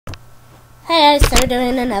Hey guys, so we're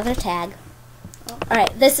doing another tag.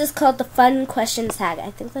 Alright, this is called the Fun Questions tag. I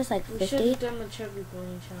think there's like 50. We should have done the Chubby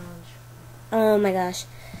Pony challenge. Oh my gosh.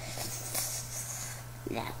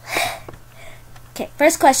 No. Okay,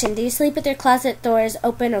 first question. Do you sleep with your closet doors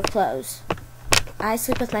open or closed? I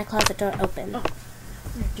sleep with my closet door open. Oh,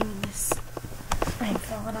 we're doing this. I'm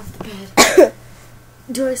falling off the bed.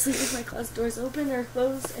 Do I sleep with my closet doors open or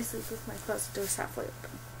closed? I sleep with my closet doors halfway open.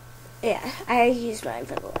 Yeah, I use mine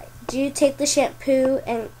for the light. Do you take the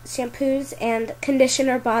shampoos and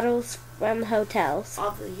conditioner bottles from hotels?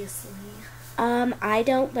 Obviously. I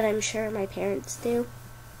don't, but I'm sure my parents do.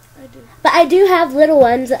 I do. But I do have little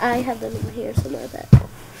ones. I have them in here somewhere. But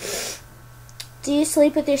do you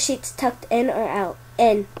sleep with your sheets tucked in or out?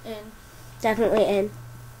 In. In. Definitely in.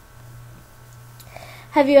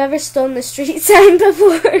 Have you ever stolen the street sign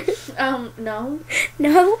before? No.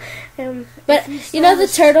 No? But you know the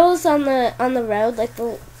turtles on the road, like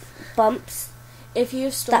the bumps? If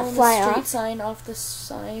you've stolen fly the street off? sign off the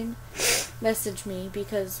sign, message me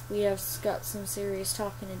because we have got some serious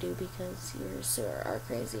talking to do because you are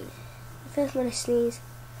crazy. I feel like I'm gonna sneeze.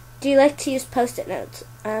 Do you like to use Post-it notes?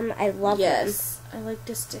 I love them. Yes. I like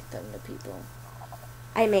to stick them to people.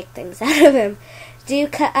 I make things out of them. Do you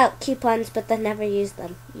cut out coupons but then never use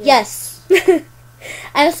them? Yes.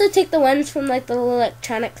 I also take the ones from like the little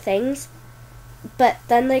electronic things, but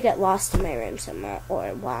then they get lost in my room somewhere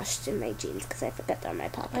or washed in my jeans because I forget they're in my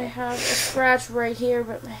pocket. I have a scratch right here,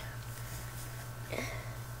 but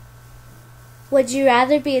Would you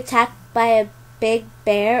rather be attacked by a big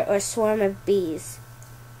bear or a swarm of bees?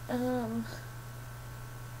 I don't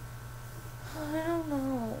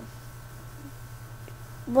know.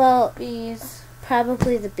 Well, Bees.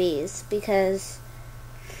 probably the bees because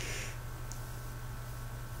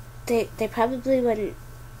they probably wouldn't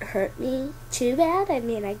hurt me too bad. I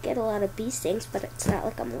mean, I get a lot of bee stings, but it's not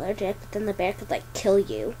like I'm allergic. But then the bear could like kill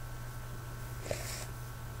you.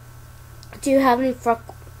 Do you have any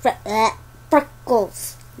freckles?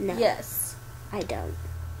 No. Yes. I don't.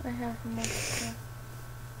 I have multiple.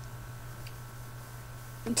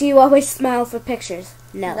 Do you always smile for pictures?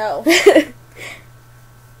 No. No.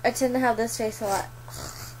 I tend to have this face a lot.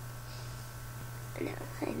 No,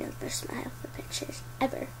 I never smile for pictures.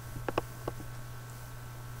 Ever.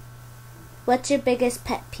 What's your biggest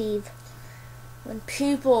pet peeve? When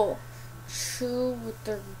people chew with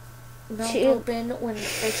their mouth open when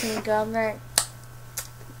they're chewing gum, right?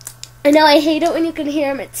 I know, I hate it when you can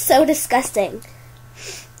hear them. It's so disgusting.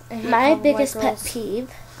 My biggest pet peeve,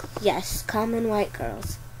 yes, common white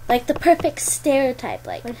girls. Like the perfect stereotype,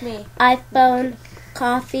 like me. iPhone,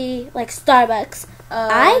 coffee, like Starbucks.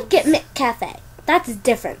 I get McCafe. That's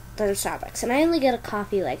different than Starbucks. And I only get a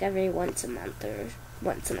coffee like every once a month or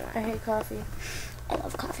once in a while. I hate coffee. I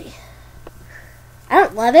love coffee. I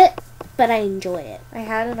don't love it, but I enjoy it. I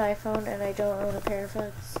had an iPhone and I don't own a pair of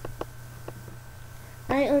Uggs.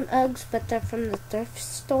 I own Uggs, but they're from the thrift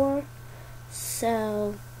store,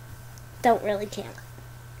 so don't really count.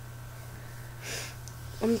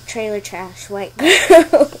 I'm trailer trash white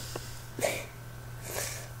girl.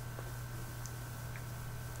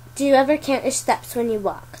 Do you ever count your steps when you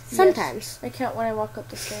walk? Sometimes. Yes. I count when I walk up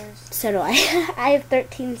the stairs. So do I. I have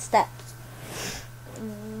 13 steps.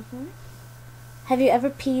 Mm-hmm. Have you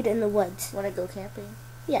ever peed in the woods? When I go camping.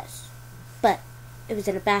 Yes. But it was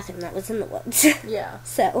in a bathroom that was in the woods. Yeah.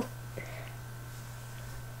 So.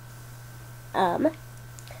 What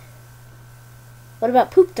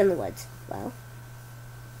about pooped in the woods? Well.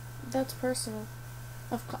 That's personal.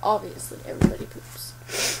 Obviously, everybody poops.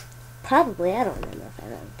 Probably. I don't remember if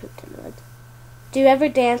I've ever pooped in the woods. Do you ever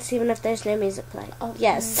dance even if there's no music playing? Oh,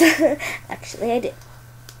 yes. Actually, I do.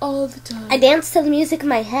 All the time. I dance to the music in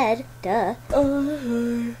my head. Duh.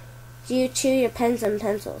 Do Do you chew your pens and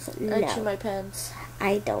pencils? No. I chew my pens.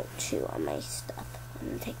 I don't chew on my stuff. I'm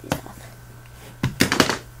going to take these off.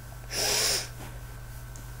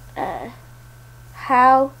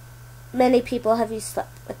 How many people have you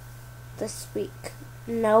slept with this week?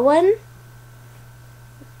 No one?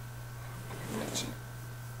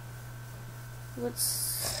 What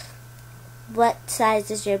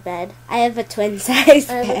size is your bed? I have a twin size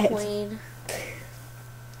bed. I have a queen.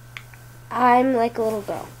 I'm like a little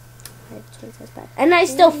girl. I have a twin size bed. And I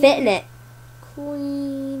still fit in it.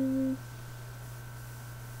 Queen.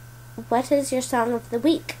 What is your song of the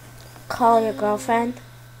week? Call your girlfriend.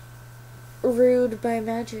 Rude by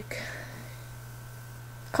Magic.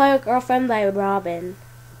 Call Your Girlfriend by Robin.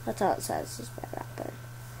 That's all it says, is by Robin.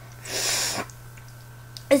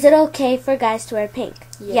 Is it okay for guys to wear pink?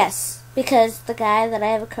 Yes. Because the guy that I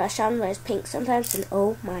have a crush on wears pink sometimes, and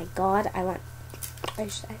oh my god, I want to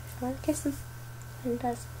kiss him. And he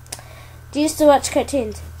does. Do you still watch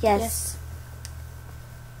cartoons? Yes. Yes.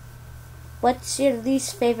 What's your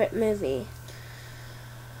least favorite movie?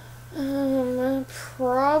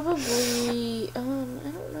 Probably, I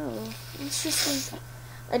don't know. It's just like,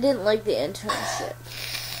 I didn't like the internship.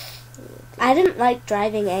 I didn't like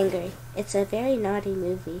Driving Angry. It's a very naughty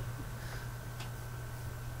movie.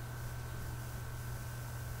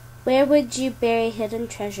 Where would you bury hidden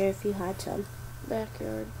treasure if you had some?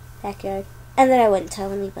 Backyard. Backyard. And then I wouldn't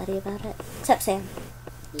tell anybody about it. Except Sam.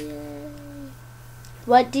 Yay.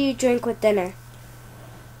 What do you drink with dinner?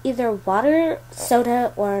 Either water,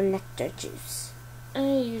 soda, or nectar juice. I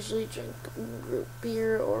usually drink root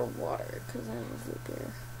beer or water because I love root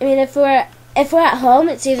beer. I mean, if we're at home,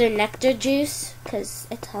 it's either nectar juice because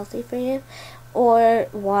it's healthy for you, or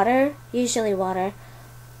water. Usually water.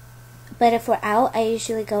 But if we're out, I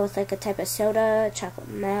usually go with like a type of soda, chocolate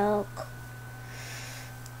milk,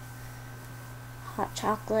 hot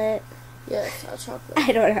chocolate. Yes, hot chocolate.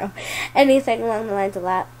 I don't know. Anything along the lines of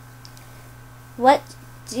that. What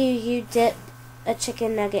do you dip a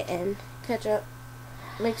chicken nugget in? Ketchup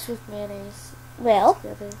mixed with mayonnaise Well,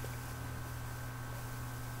 together.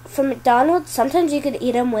 from McDonald's, sometimes you could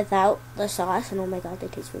eat them without the sauce, and oh my god, they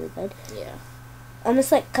taste really good. Yeah.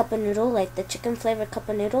 Almost like cup of noodle, like the chicken flavored cup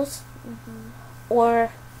of noodles. Mm-hmm.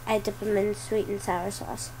 Or I dip them in sweet and sour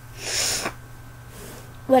sauce.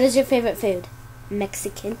 What is your favorite food?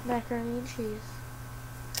 Mexican. Macaroni and cheese.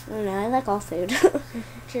 I don't know, I like all food.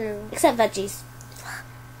 True. Except veggies.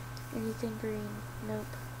 Anything green. Nope.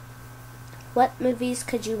 What movies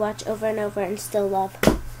could you watch over and over and still love?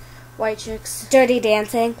 White Chicks. Dirty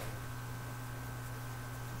Dancing.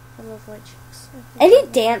 I love White Chicks. Any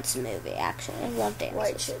dance movie, actually. I love dances.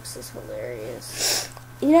 White Chicks is hilarious.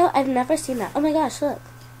 You know, I've never seen that. Oh my gosh, look.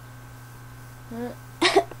 What?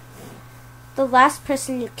 The last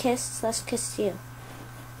person you kissed /kissed you.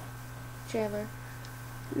 Chandler.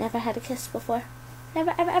 Never had a kiss before.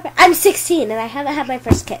 Never, ever, ever. I'm 16 and I haven't had my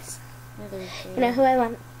first kiss. Neither You know who I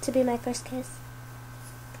want to be my first kiss?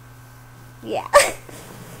 Yeah.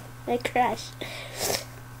 My crush.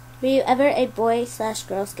 Were you ever a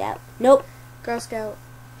boy/Girl Scout? Nope. Girl Scout.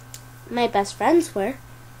 My best friends were.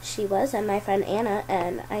 She was, and my friend Anna,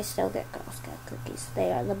 and I still get Girl Scout cookies.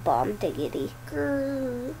 They are the bomb diggity.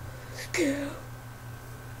 Girl Scout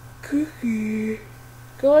cookie.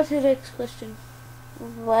 Go on to the next question.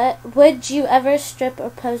 What? Would you ever strip or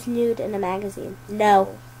pose nude in a magazine?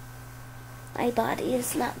 No. My body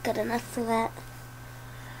is not good enough for that.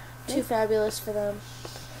 Too fabulous for them.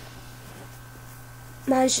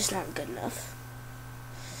 Mine's just not good enough.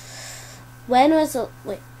 When was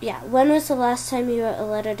the last time you wrote a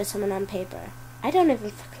letter to someone on paper? I don't even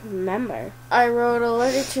fucking remember. I wrote a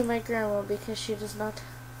letter to my grandma because she does not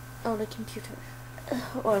own a computer.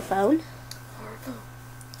 Or a phone.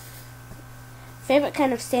 Favorite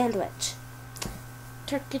kind of sandwich?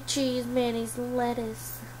 Turkey, cheese, mayonnaise,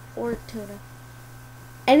 lettuce, or tuna.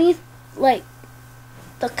 Any, like,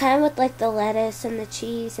 the kind with, like, the lettuce and the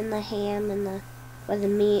cheese and the ham and the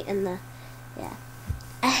meat and the, yeah.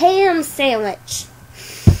 A ham sandwich.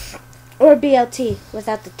 Or BLT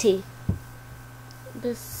without the T.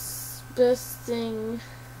 Best thing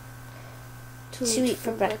to eat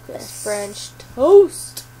for breakfast. French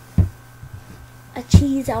toast. A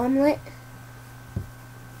cheese omelet.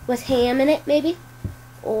 With ham in it, maybe.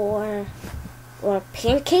 Or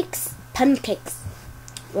pancakes. Pancakes.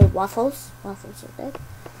 Or waffles. Waffles are good.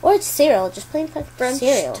 Or it's cereal. Just plain French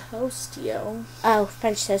cereal. toast, yo. Oh,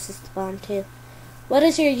 French toast is the bomb, too. What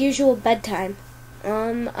is your usual bedtime?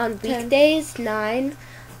 On weekdays, 9.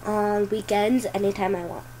 On weekends, anytime I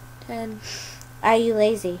want. 10. Are you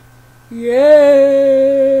lazy? Yes.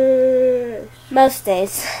 Most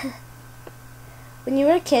days. When you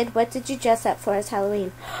were a kid, what did you dress up for as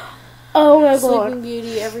Halloween? Oh my god. Sleeping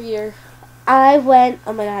Beauty every year. I went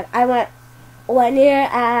 1 year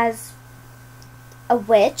as a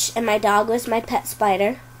witch, and my dog was my pet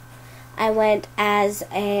spider. I went as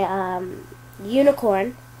a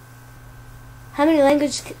unicorn. How many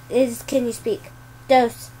languages can you speak?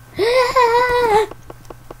 Dos.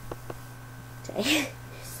 Okay.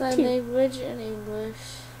 Sign language and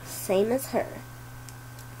English. Same as her.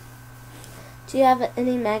 Do you have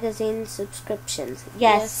any magazine subscriptions?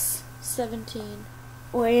 Yes. 17.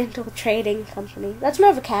 Oriental Trading Company. That's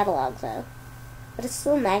more of a catalog, though. But it's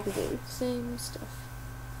still a magazine. Same stuff.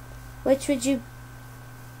 Which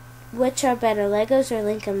are better, Legos or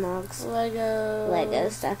Lincoln Logs?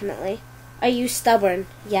 Legos, definitely. Are you stubborn?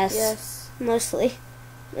 Yes. Yes. Mostly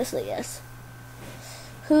yes.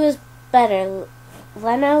 Who is better,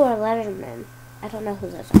 Leno or Letterman? I don't know who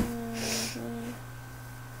those are.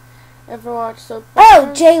 Ever watch soap Oh,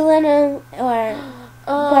 operas? Jay Leno or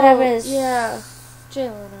whatever is. Yeah, Jay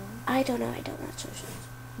Leno. I don't know. I don't watch those shows.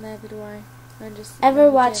 Neither do I. I just Ever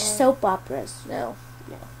remember watch Jay Leno. soap operas? No.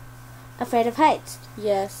 Afraid of Heights?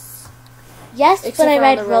 Yes. Yes, Except but I for on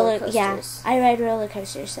ride the roller. roller Yeah, coasters. I ride roller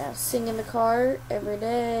coasters. So Sing in the car every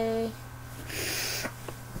day.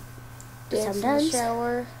 Dance in the Sometimes.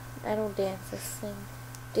 shower. I don't dance. I sing.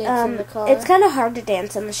 Dance in the car. it's kind of hard to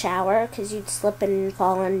dance in the shower because you'd slip and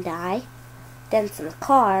fall and die. Dance in the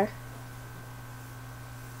car,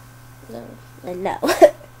 No. and no.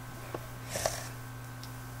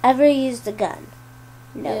 Ever used a gun?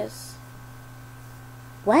 No. Yes.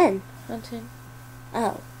 When? Hunting.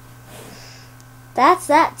 Oh. That's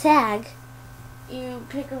that tag. You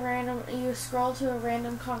pick a random. You scroll to a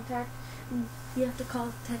random contact. And you have to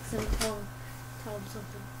call, text them, tell them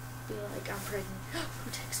something. Be like, I'm pregnant. Who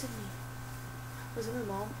texted me? Was it my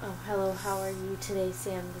mom? Oh, hello. How are you today,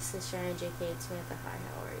 Sam? This is Sharon J.K. and Samantha. Hi.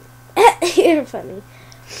 How are you? You're funny.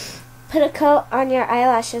 Put a coat on your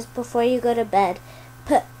eyelashes before you go to bed.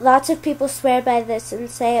 Lots of people swear by this and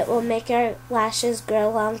say it will make your lashes grow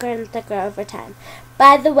longer and thicker over time.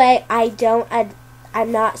 By the way,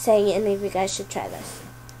 I'm not saying any of you guys should try this.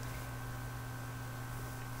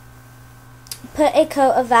 Put a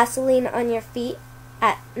coat of Vaseline on your feet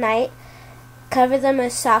at night. Cover them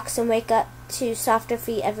with socks and wake up to softer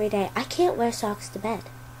feet every day. I can't wear socks to bed.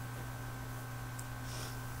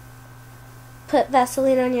 Put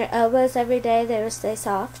Vaseline on your elbows every day. They will stay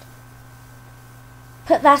soft.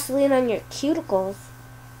 Put Vaseline on your cuticles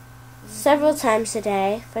several times a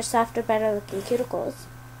day for softer, better looking cuticles.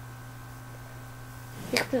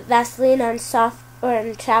 You can put Vaseline on soft or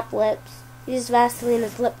on chapped lips. Use Vaseline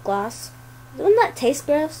as lip gloss. Wouldn't that taste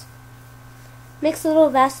gross? Mix a little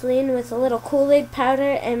Vaseline with a little Kool-Aid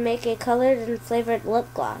powder and make a colored and flavored lip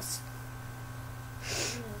gloss.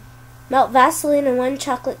 Melt Vaseline and 1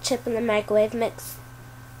 chocolate chip in the microwave. Mix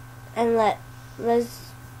and let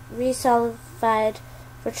resolidified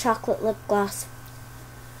for chocolate lip gloss.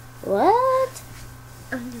 What?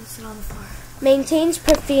 I'm gonna sit on the floor. Maintains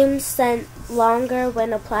perfume scent longer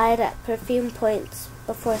when applied at perfume points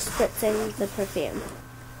before spritzing the perfume.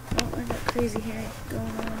 Oh, I got crazy hair going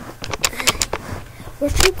on. We're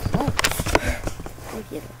too close.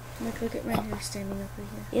 Look at my hair standing up right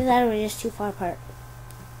here. Either that or we're just too far apart.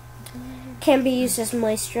 Can be used as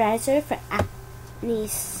moisturizer for acne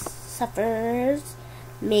sufferers.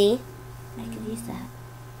 Me. I could use that.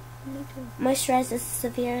 Me too. Moisturizes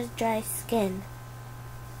severe dry skin.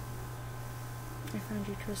 I found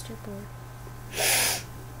your twister board.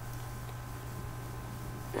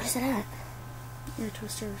 Where's it at? Your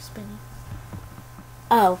twister spinning.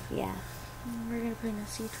 Oh, yeah. We're gonna put in a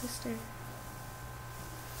C twister.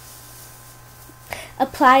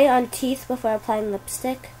 Apply on teeth before applying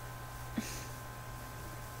lipstick.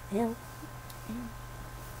 Ew.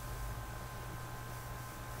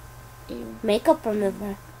 Ew. Makeup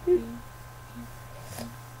remover. Ew.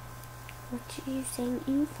 What are you saying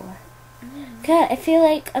ew for? God, I feel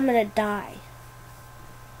like I'm gonna die.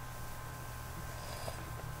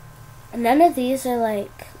 None of these are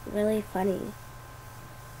like really funny.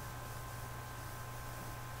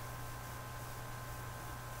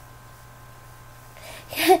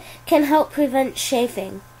 Can help prevent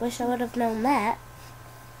chafing. Wish I would have known that.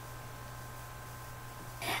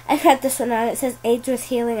 I read this one out. It says aids with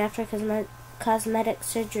healing after cosmetic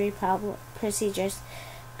surgery procedures.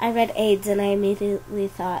 I read AIDS and I immediately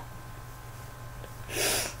thought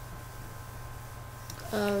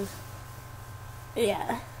Of.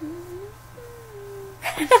 yeah.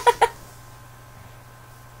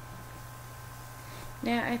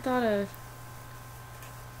 Yeah, I thought of.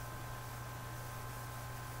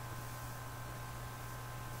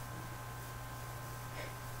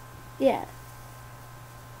 Yeah.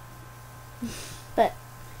 But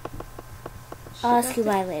I'll ask you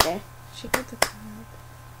why later. She got the club.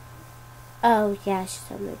 Oh, yeah, she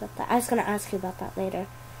told me about that. I was going to ask you about that later.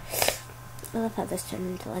 I love how this turned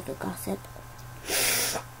into like a gossip.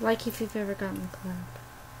 Like if you've ever gotten the clap.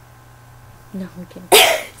 No, I'm kidding.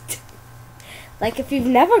 Like if you've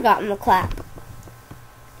never gotten the clap.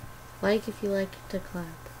 Like if you like to clap.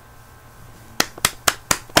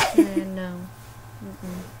 No.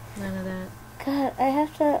 None of that. God, I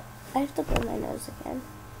have to blow my nose again.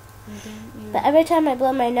 Again, But every time I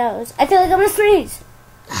blow my nose, I feel like I'm going to sneeze.